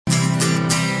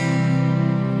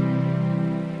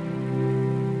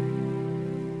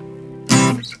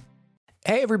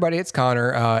Hey everybody, it's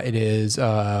Connor. It is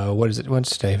what is it?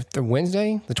 What's today?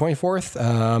 Wednesday, the 24th.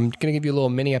 I'm gonna give you a little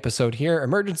mini episode here.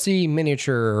 Emergency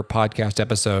miniature podcast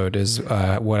episode is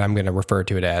what I'm gonna refer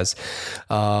to it as.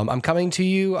 I'm coming to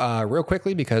you real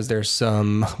quickly because there's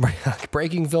some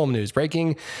breaking film news,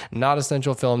 breaking not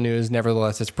essential film news.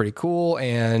 Nevertheless, it's pretty cool,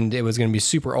 and it was gonna be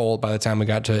super old by the time we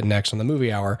got to it next on the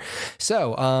movie hour.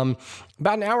 So,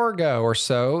 about an hour ago or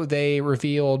so, they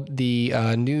revealed the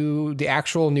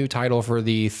actual new title for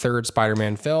the third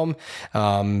Spider-Man film.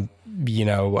 There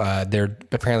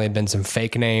apparently have been some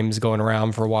fake names going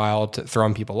around for a while to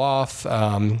throwing people off.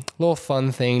 Little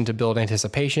fun thing to build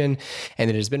anticipation, and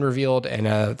it has been revealed.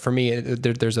 And for me,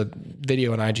 there's a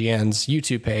video on IGN's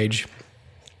YouTube page,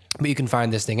 but you can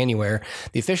find this thing anywhere.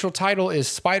 The official title is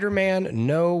Spider-Man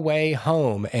No Way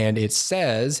Home, and it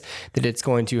says that it's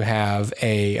going to have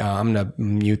a I'm going to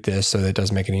mute this so that it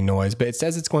doesn't make any noise, but it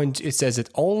says it says it's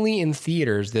only in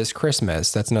theaters this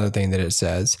Christmas. That's another thing that it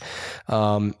says.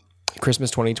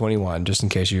 Christmas 2021, just in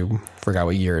case you forgot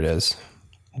what year it is,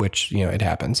 which, it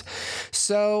happens.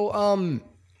 So,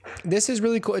 this is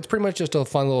really cool. It's pretty much just a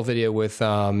fun little video with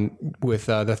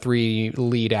the three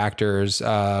lead actors,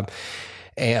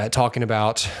 joking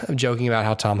about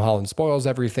how Tom Holland spoils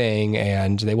everything,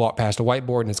 and they walk past a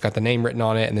whiteboard and it's got the name written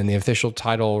on it, and then the official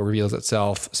title reveals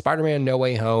itself, Spider-Man No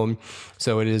Way Home.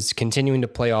 So it is continuing to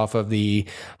play off of the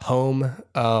home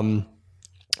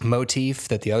motif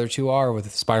that the other two are,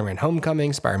 with Spider-Man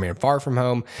Homecoming, Spider-Man Far From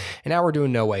Home, and now we're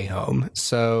doing No Way Home.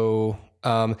 So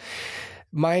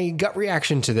my gut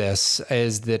reaction to this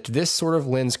is that this sort of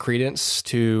lends credence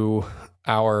to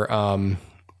our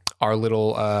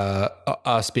little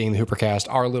us being the Hoopercast,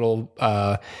 our little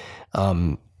what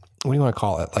do you want to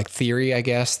call it? Like theory, I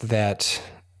guess, that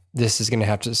this is going to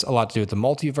have a lot to do with the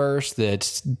multiverse,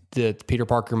 that Peter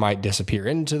Parker might disappear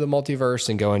into the multiverse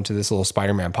and go into this little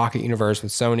Spider-Man pocket universe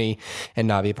with Sony and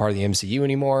not be a part of the MCU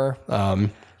anymore.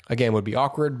 Again, would be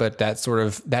awkward, but that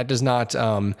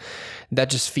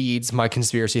just feeds my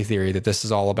conspiracy theory that this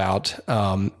is all about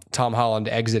Tom Holland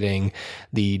exiting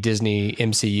the Disney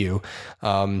MCU.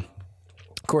 Of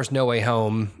course, No Way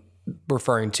Home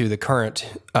referring to the current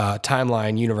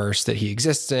timeline universe that he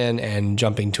exists in and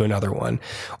jumping to another one,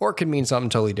 or it could mean something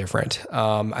totally different.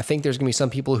 I think there's gonna be some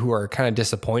people who are kind of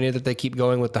disappointed that they keep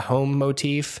going with the home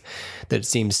motif, that it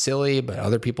seems silly, but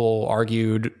other people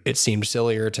argued it seemed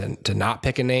sillier to not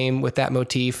pick a name with that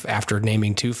motif after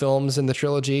naming two films in the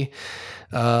trilogy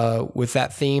with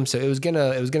that theme. So it was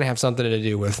gonna have something to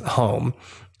do with home.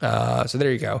 So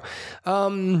there you go.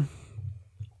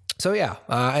 So yeah,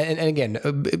 and again,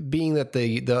 being that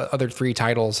the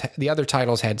other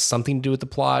titles had something to do with the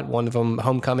plot. One of them,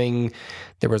 Homecoming,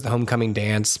 there was the Homecoming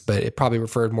dance, but it probably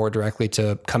referred more directly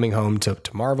to coming home to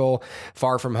Marvel.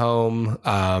 Far From Home,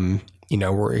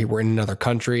 we're in another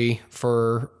country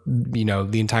for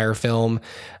the entire film,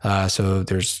 so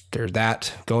there's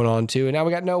that going on too. And now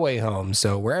we got No Way Home.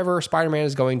 So wherever Spider-Man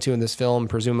is going to in this film,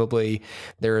 presumably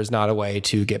there is not a way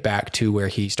to get back to where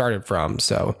he started from.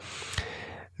 So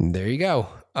there you go.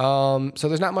 So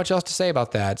there's not much else to say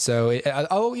about that. So,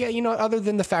 other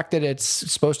than the fact that it's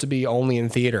supposed to be only in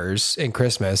theaters in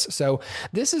Christmas. So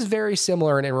this is very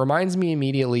similar, and it reminds me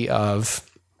immediately of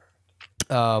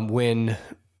when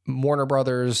Warner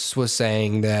Brothers was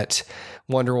saying that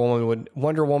Wonder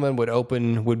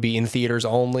Woman would be in theaters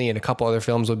only, and a couple other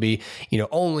films would be,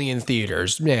 only in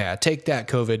theaters. Yeah, take that,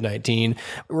 COVID-19.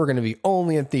 We're going to be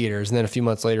only in theaters. And then a few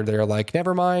months later, they're like,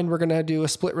 never mind, we're going to do a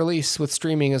split release with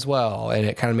streaming as well. And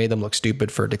it kind of made them look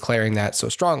stupid for declaring that so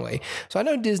strongly. So I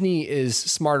know Disney is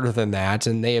smarter than that,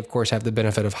 and they, of course, have the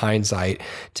benefit of hindsight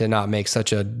to not make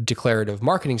such a declarative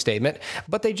marketing statement,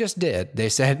 but they just did. They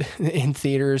said in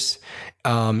theaters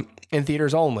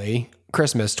only,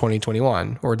 Christmas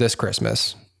 2021, or this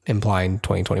Christmas, implying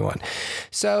 2021.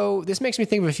 So this makes me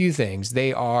think of a few things.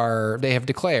 They have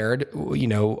declared,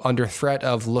 under threat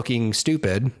of looking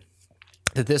stupid,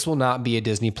 that this will not be a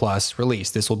Disney Plus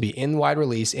release. This will be in wide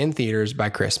release in theaters by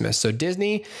Christmas. So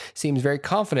Disney seems very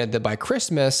confident that by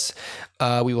Christmas,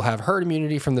 we will have herd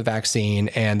immunity from the vaccine,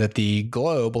 and that the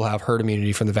globe will have herd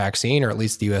immunity from the vaccine, or at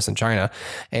least the US and China,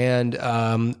 and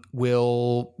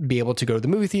will be able to go to the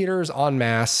movie theaters en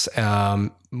masse,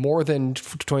 more than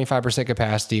 25%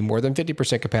 capacity, more than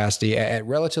 50% capacity, at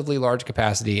relatively large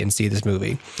capacity, and see this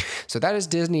movie. So that is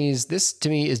this to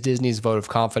me is Disney's vote of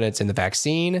confidence in the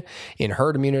vaccine, in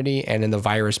herd immunity, and in the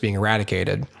virus being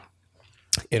eradicated.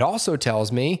 It also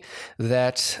tells me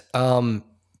that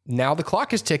now the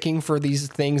clock is ticking for these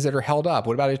things that are held up.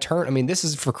 What about this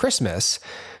is for Christmas.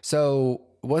 So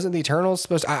wasn't the Eternals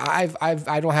supposed to,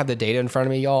 I don't have the data in front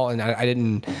of me, y'all, and I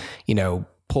didn't,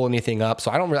 pull anything up.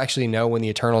 So I don't actually know when the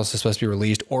Eternals is supposed to be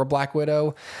released or Black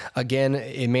Widow. Again,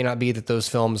 it may not be that those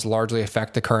films largely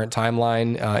affect the current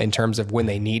timeline in terms of when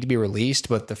they need to be released,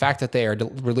 but the fact that they are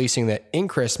releasing that in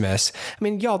Christmas, I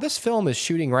mean, y'all, this film is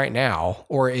shooting right now,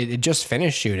 or it just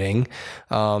finished shooting.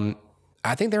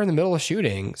 I think they're in the middle of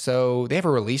shooting. So they have a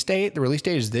release date. The release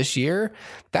date is this year.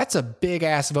 That's a big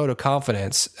ass vote of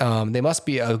confidence. They must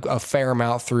be a fair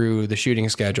amount through the shooting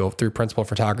schedule, through principal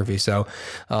photography. So,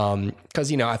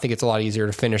 cause I think it's a lot easier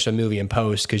to finish a movie in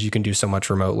post cause you can do so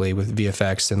much remotely with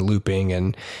VFX and looping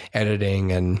and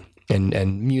editing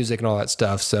and music and all that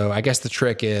stuff. So I guess the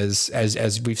trick is,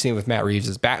 as we've seen with Matt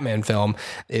Reeves' Batman film,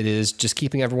 it is just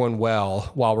keeping everyone well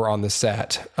while we're on the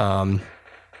set.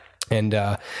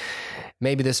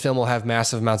 Maybe this film will have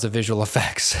massive amounts of visual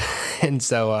effects. And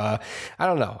so I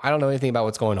don't know. I don't know anything about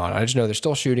what's going on. I just know they're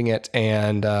still shooting it,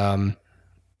 and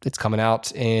it's coming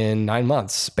out in 9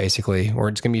 months, basically, or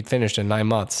it's going to be finished in 9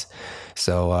 months.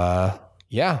 So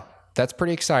yeah, that's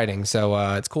pretty exciting. So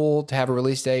it's cool to have a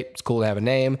release date. It's cool to have a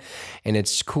name. And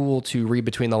it's cool to read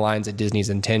between the lines of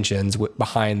Disney's intentions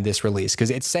behind this release,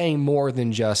 because it's saying more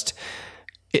than just,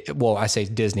 I say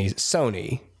Disney's,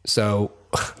 Sony. So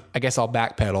I guess I'll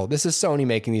backpedal. This is Sony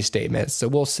making these statements, so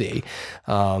we'll see.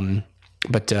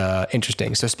 But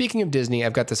interesting. So speaking of Disney,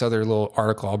 I've got this other little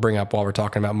article I'll bring up while we're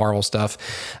talking about Marvel stuff.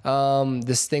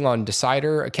 This thing on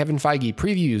Decider, Kevin Feige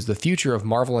previews the future of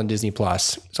Marvel and Disney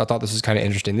Plus. So I thought this was kind of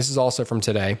interesting. This is also from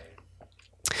today.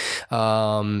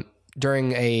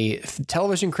 During a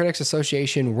Television Critics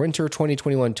Association Winter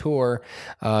 2021 tour,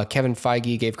 Kevin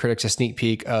Feige gave critics a sneak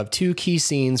peek of 2 key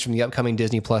scenes from the upcoming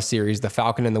Disney Plus series, The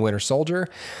Falcon and the Winter Soldier,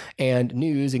 and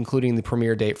news, including the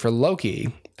premiere date for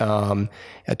Loki.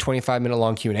 A 25-minute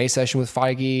long Q&A session with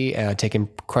Feige, taking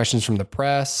questions from the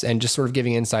press, and just sort of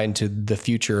giving insight into the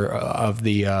future of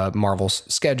the Marvel's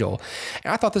schedule.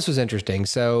 And I thought this was interesting.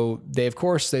 So they, of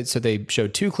course, they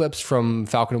showed 2 clips from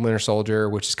Falcon and Winter Soldier,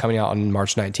 which is coming out on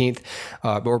March 19th.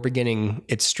 But we're beginning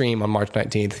its stream on March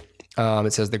 19th.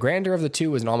 It says the grandeur of the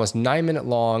 2 was an almost 9-minute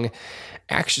long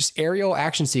aerial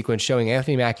action sequence showing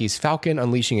Anthony Mackie's Falcon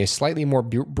unleashing a slightly more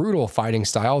brutal fighting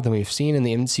style than we've seen in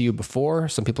the MCU before.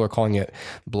 Some people are calling it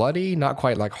bloody, not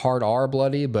quite like hard R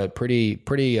bloody, but pretty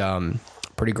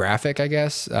graphic, I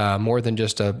guess. More than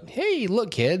just a, hey,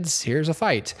 look, kids, here's a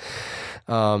fight.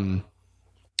 So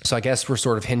I guess we're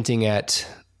sort of hinting at,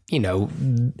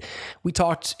 we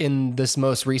talked in this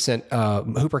most recent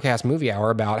Hoopercast Movie Hour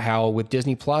about how with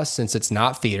Disney Plus, since it's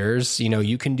not theaters,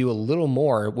 you can do a little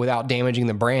more without damaging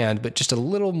the brand, but just a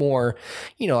little more,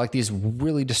 like these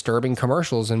really disturbing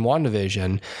commercials in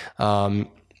WandaVision.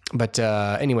 But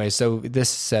anyway, so this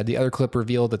said, the other clip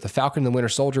revealed that the Falcon and the Winter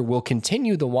Soldier will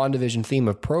continue the WandaVision theme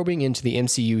of probing into the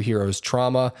MCU hero's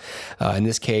trauma. In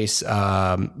this case,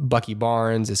 Bucky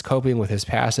Barnes is coping with his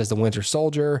past as the Winter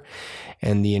Soldier,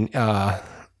 and the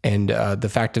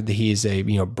fact that he's a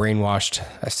brainwashed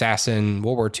assassin,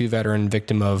 World War II veteran,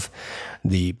 victim of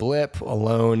the blip,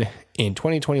 alone in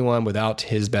 2021 without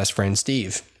his best friend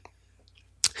Steve.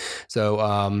 So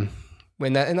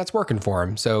and that's working for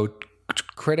him. So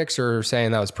critics are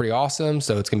saying that was pretty awesome,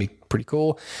 so it's gonna be pretty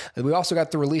cool. We also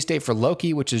got the release date for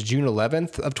Loki, which is June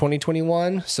 11th of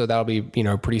 2021, so that'll be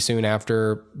pretty soon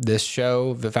after this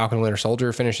show. The Falcon and Winter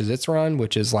Soldier finishes its run,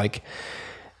 which is like,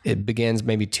 it begins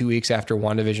maybe 2 weeks after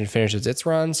WandaVision finishes its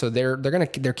run. So they're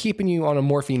keeping you on a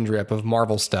morphine drip of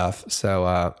Marvel stuff.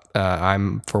 So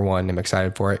I'm, for one, am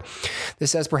excited for it. This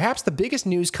says, perhaps the biggest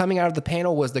news coming out of the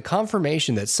panel was the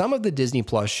confirmation that some of the Disney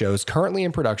Plus shows currently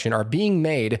in production are being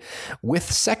made with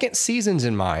second seasons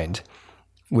in mind,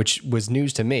 which was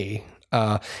news to me.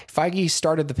 Feige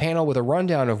started the panel with a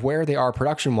rundown of where they are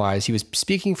production-wise. He was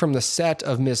speaking from the set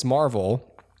of Ms. Marvel,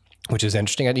 which is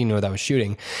interesting. I didn't know that was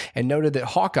shooting, and noted that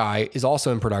Hawkeye is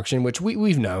also in production, which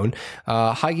we've known.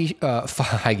 Feige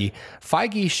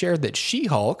shared that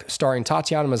She-Hulk, starring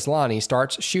Tatiana Maslany,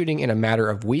 starts shooting in a matter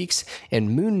of weeks, and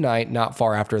Moon Knight not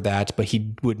far after that, but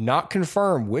he would not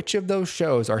confirm which of those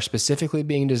shows are specifically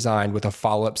being designed with a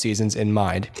follow-up seasons in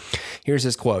mind. Here's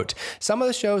his quote. Some of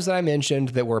the shows that I mentioned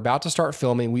that we're about to start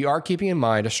filming, we are keeping in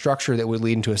mind a structure that would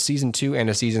lead into a season 2 and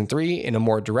a season 3 in a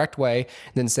more direct way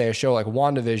than, say, a show like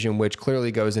WandaVision, which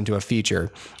clearly goes into a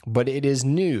feature. But it is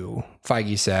new,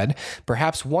 Feige said.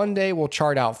 Perhaps one day we'll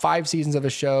chart out 5 seasons of a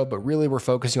show, but really we're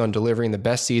focusing on delivering the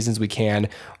best seasons we can,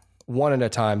 one at a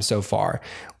time so far.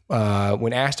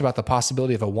 When asked about the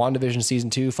possibility of a WandaVision season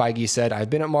 2, Feige said,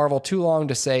 I've been at Marvel too long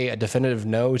to say a definitive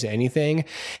no to anything.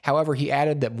 However, he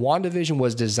added that WandaVision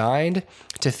was designed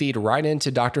to feed right into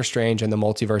Doctor Strange and the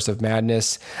Multiverse of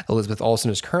Madness. Elizabeth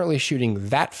Olsen is currently shooting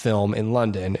that film in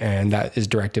London, and that is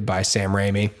directed by Sam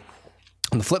Raimi.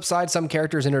 On the flip side, some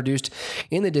characters introduced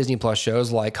in the Disney Plus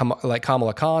shows like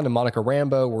Kamala Khan and Monica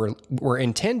Rambeau were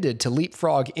intended to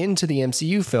leapfrog into the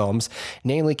MCU films,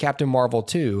 namely Captain Marvel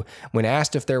 2. When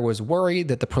asked if there was worry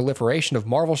that the proliferation of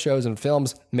Marvel shows and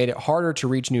films made it harder to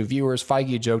reach new viewers,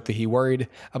 Feige joked that he worried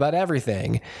about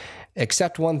everything.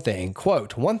 Except one thing.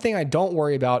 Quote, "One thing I don't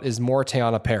worry about is more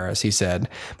Teyonah Parris," he said.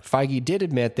 Feige did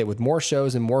admit that with more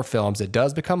shows and more films, it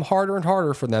does become harder and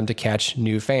harder for them to catch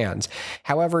new fans.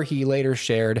 However, he later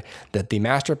shared that the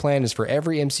master plan is for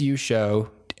every MCU show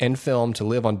and film to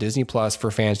live on Disney Plus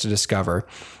for fans to discover.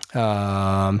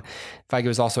 Feige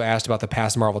was also asked about the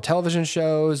past Marvel television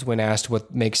shows. When asked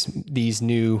what makes these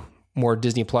new more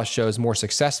Disney Plus shows more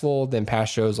successful than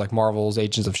past shows like Marvel's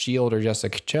Agents of S.H.I.E.L.D. or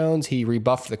Jessica Jones, he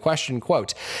rebuffed the question,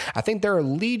 quote, "I think there are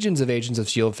legions of Agents of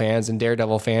S.H.I.E.L.D. fans and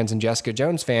Daredevil fans and Jessica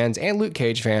Jones fans and Luke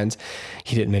Cage fans,"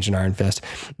 he didn't mention Iron Fist,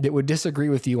 "that would disagree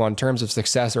with you on terms of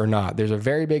success or not. There's a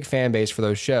very big fan base for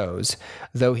those shows,"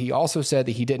 though he also said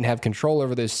that he didn't have control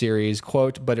over those series,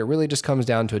 quote, "but it really just comes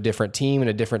down to a different team and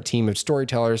a different team of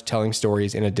storytellers telling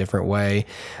stories in a different way."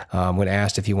 When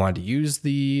asked if he wanted to use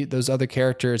those other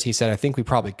characters, he said, "I think we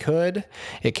probably could.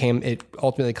 It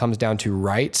ultimately comes down to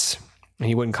rights," and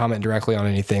he wouldn't comment directly on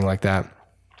anything like that.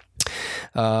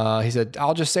 He said,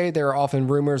 "I'll just say there are often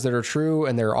rumors that are true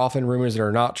and there are often rumors that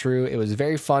are not true. It was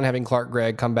very fun having Clark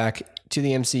Gregg come back to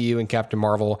the MCU and Captain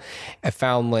Marvel, a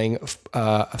founding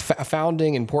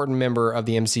important member of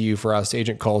the MCU for us,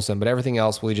 Agent Coulson, but everything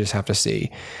else we just have to see."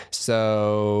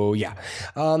 So yeah.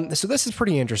 So this is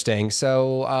pretty interesting.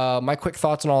 So my quick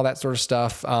thoughts on all that sort of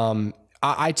stuff.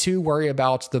 I too worry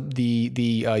about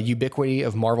the ubiquity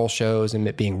of Marvel shows and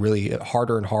it being really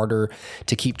harder and harder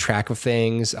to keep track of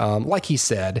things. Like he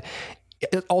said,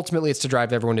 ultimately it's to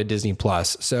drive everyone to Disney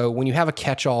Plus. So when you have a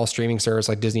catch-all streaming service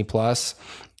like Disney Plus,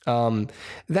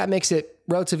 that makes it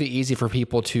relatively easy for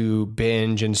people to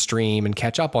binge and stream and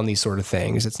catch up on these sort of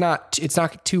things. It's not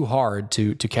too hard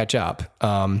to catch up.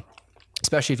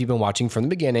 Especially if you've been watching from the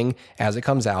beginning as it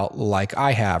comes out, like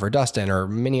I have, or Dustin, or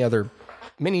many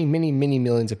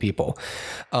millions of people.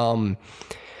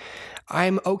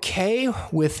 I'm okay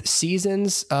with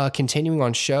seasons continuing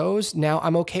on shows. Now,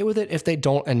 I'm okay with it if they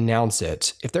don't announce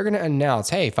it. If they're going to announce,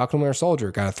 hey, Falcon and Winter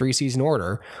Soldier got a 3-season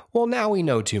order, well, now we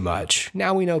know too much.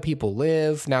 Now we know people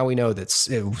live. Now we know that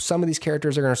some of these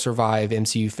characters are going to survive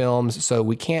MCU films. So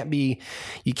you can't be,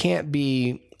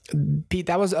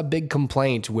 that was a big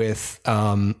complaint with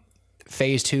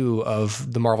phase 2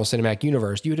 of the Marvel Cinematic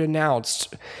Universe. You'd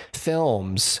announced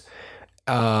films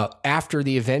after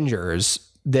the Avengers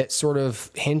that sort of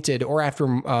hinted, or after,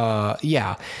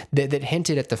 that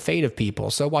hinted at the fate of people.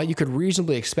 So while you could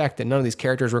reasonably expect that none of these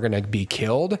characters were going to be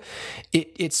killed,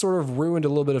 it sort of ruined a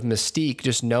little bit of mystique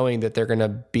just knowing that they're going to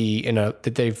be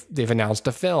that they've announced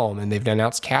a film and they've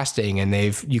announced casting and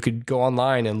you could go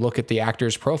online and look at the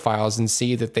actors' profiles and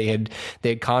see that they had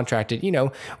contracted.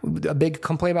 A big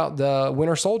complaint about the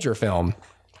Winter Soldier film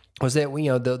was that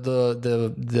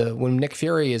the when Nick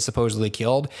Fury is supposedly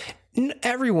killed,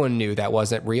 everyone knew that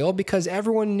wasn't real because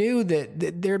everyone knew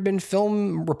that there had been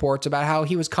film reports about how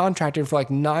he was contracted for like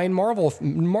 9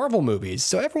 Marvel movies.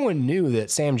 So everyone knew that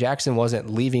Sam Jackson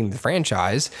wasn't leaving the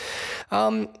franchise.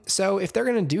 So if they're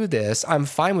going to do this, I'm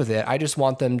fine with it. I just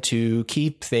want them to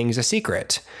keep things a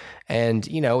secret. And,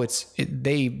 I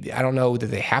don't know that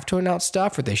they have to announce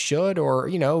stuff or they should, or,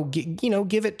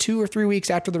 give it 2 or 3 weeks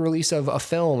after the release of a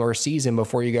film or a season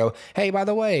before you go, hey, by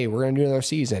the way, we're going to do another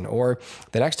season, or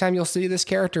the next time you'll see this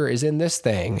character is in this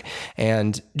thing,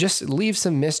 and just leave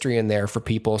some mystery in there for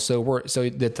people so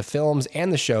that the films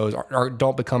and the shows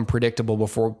don't become predictable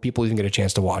before people even get a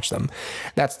chance to watch them.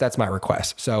 That's my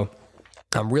request. So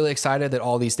I'm really excited that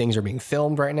all these things are being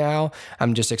filmed right now.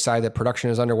 I'm just excited that production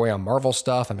is underway on Marvel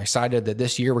stuff. I'm excited that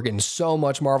this year we're getting so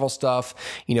much Marvel stuff.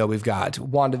 We've got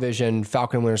WandaVision,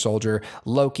 Falcon and Winter Soldier,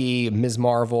 Loki, Ms.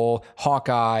 Marvel,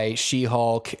 Hawkeye,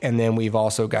 She-Hulk, and then we've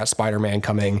also got Spider-Man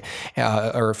coming,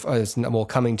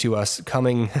 coming to us,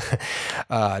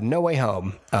 No Way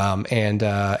Home, and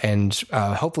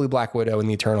hopefully Black Widow and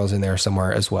the Eternals in there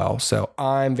somewhere as well. So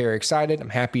I'm very excited.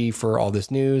 I'm happy for all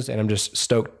this news, and I'm just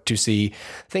stoked to see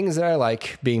things that I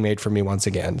like being made for me once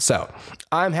again. So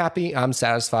I'm happy, I'm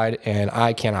satisfied, and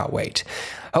I cannot wait.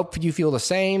 Hope you feel the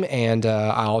same, and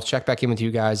I'll check back in with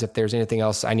you guys if there's anything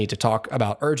else I need to talk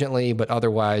about urgently, but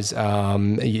otherwise,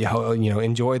 enjoy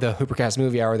the Hoopercast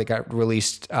movie hour that got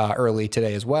released early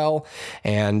today as well.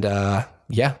 And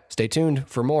stay tuned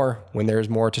for more when there's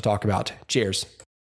more to talk about. Cheers.